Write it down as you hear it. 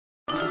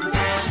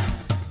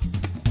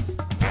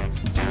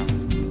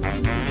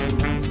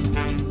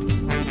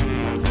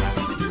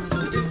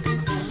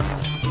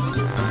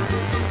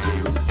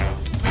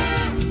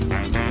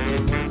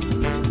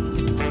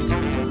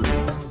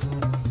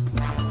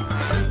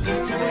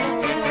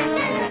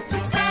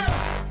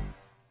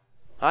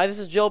Hi, this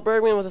is Joel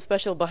Bergman with a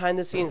special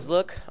behind-the-scenes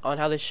look on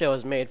how this show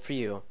is made for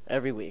you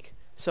every week.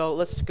 So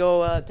let's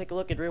go take a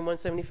look at room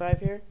 175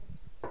 here.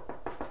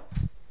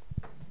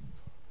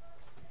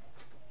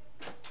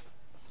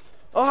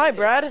 Oh, hi,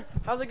 Brad.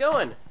 How's it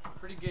going?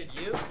 Pretty good.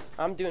 You?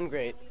 I'm doing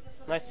great.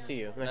 Nice to see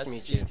you. Nice to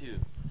meet see you. too.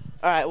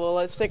 All right, well,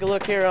 let's take a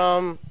look here.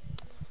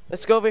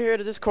 Let's go over here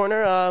to this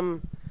corner.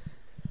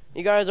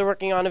 You guys are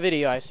working on a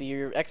video. I see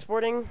you're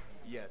exporting.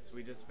 Yes,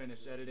 we just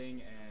finished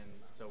editing, and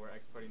so we're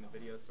exporting the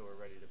video, so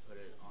we're ready to put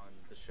it on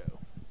the show.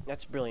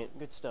 That's brilliant.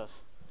 Good stuff.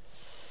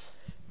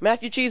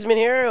 Matthew Cheeseman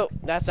here. Oh,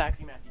 that's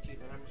actually Matthew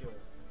Cheeseman. I'm Joel.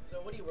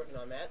 So what are you working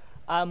on, Matt?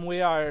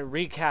 We are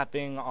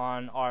recapping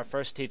on our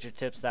first teacher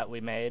tips that we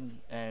made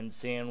and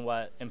seeing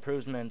what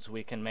improvements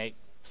we can make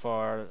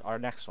for our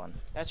next one.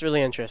 That's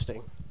really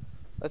interesting.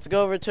 Let's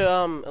go over to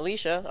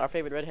Alicia, our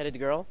favorite redheaded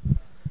girl.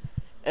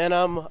 And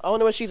I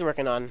wonder what she's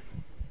working on.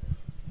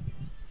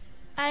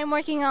 I'm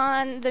working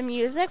on the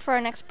music for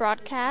our next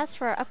broadcast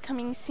for our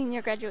upcoming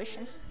senior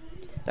graduation.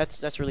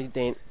 That's really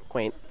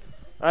quaint.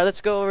 All right, let's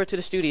go over to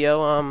the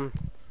studio.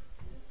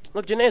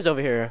 Look, Janae's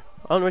over here.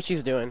 I wonder what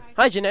she's doing.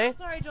 Hi, Janae.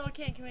 Sorry, Joel,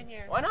 can't come in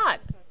here. Why not?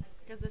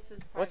 Because this is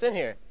private. What's in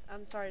here?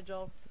 I'm sorry,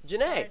 Joel.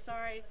 Janae.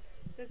 Sorry.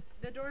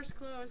 The door's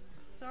closed.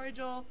 Sorry,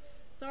 Joel.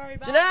 Sorry,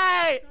 bye.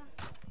 Janae!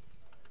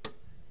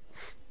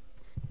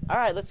 All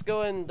right, let's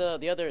go in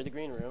the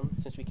green room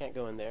since we can't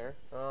go in there.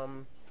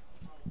 Come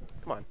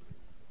on.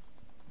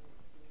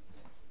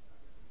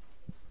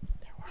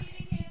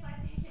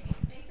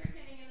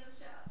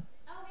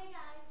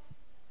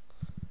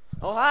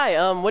 Oh,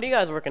 hi. What are you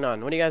guys working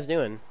on? What are you guys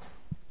doing?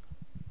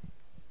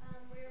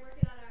 We're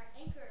working on our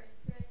anchor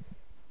script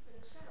for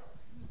the show.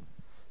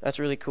 That's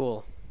really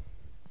cool.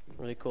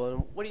 Really cool.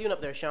 And what are you doing up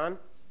there, Sean?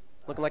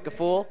 Looking like a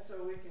fool? So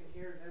we can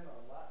hear them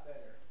a lot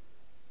better.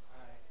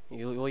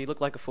 You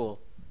look like a fool.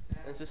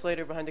 And is this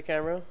later behind the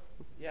camera?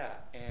 Yeah,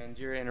 and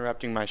you're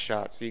interrupting my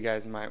shot, so you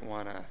guys might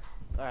want to...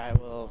 All right,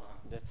 well,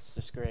 that's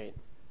just great.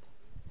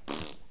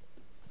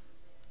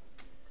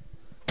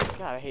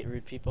 God, I hate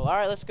rude people. All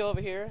right, let's go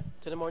over here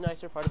to the more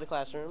nicer part of the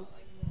classroom.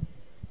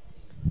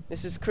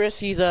 This is Chris.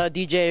 He's a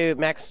DJ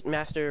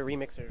master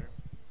remixer.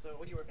 So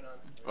what are you working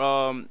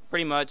on?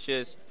 Pretty much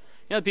just,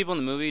 the people in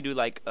the movie do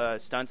like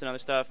stunts and other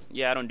stuff.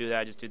 Yeah, I don't do that.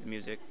 I just do the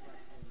music.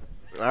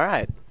 All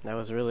right, that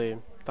was really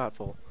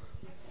thoughtful.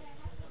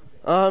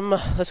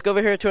 Let's go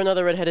over here to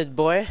another redheaded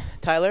boy,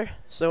 Tyler.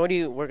 So what are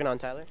you working on,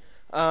 Tyler?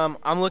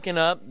 I'm looking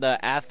up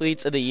the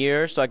athletes of the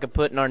year so I could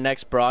put in our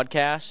next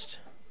broadcast.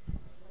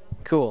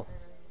 Cool.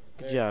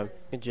 Good job.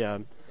 Good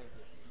job.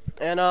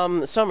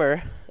 And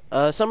Summer,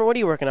 what are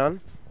you working on?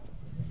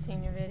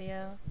 Senior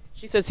video.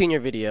 She said senior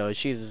video.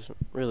 She's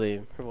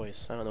really her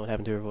voice. I don't know what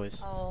happened to her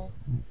voice. Oh,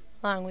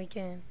 long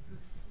weekend.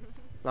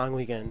 Long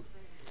weekend.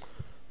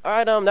 All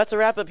right. That's a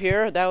wrap up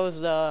here. That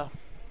was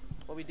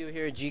what we do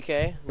here at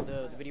GK,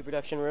 the video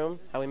production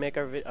room. How we make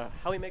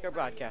our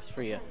broadcast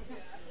for you.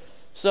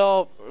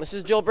 So this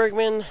is Joel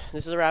Bergman.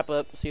 This is a wrap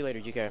up. See you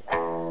later, GK.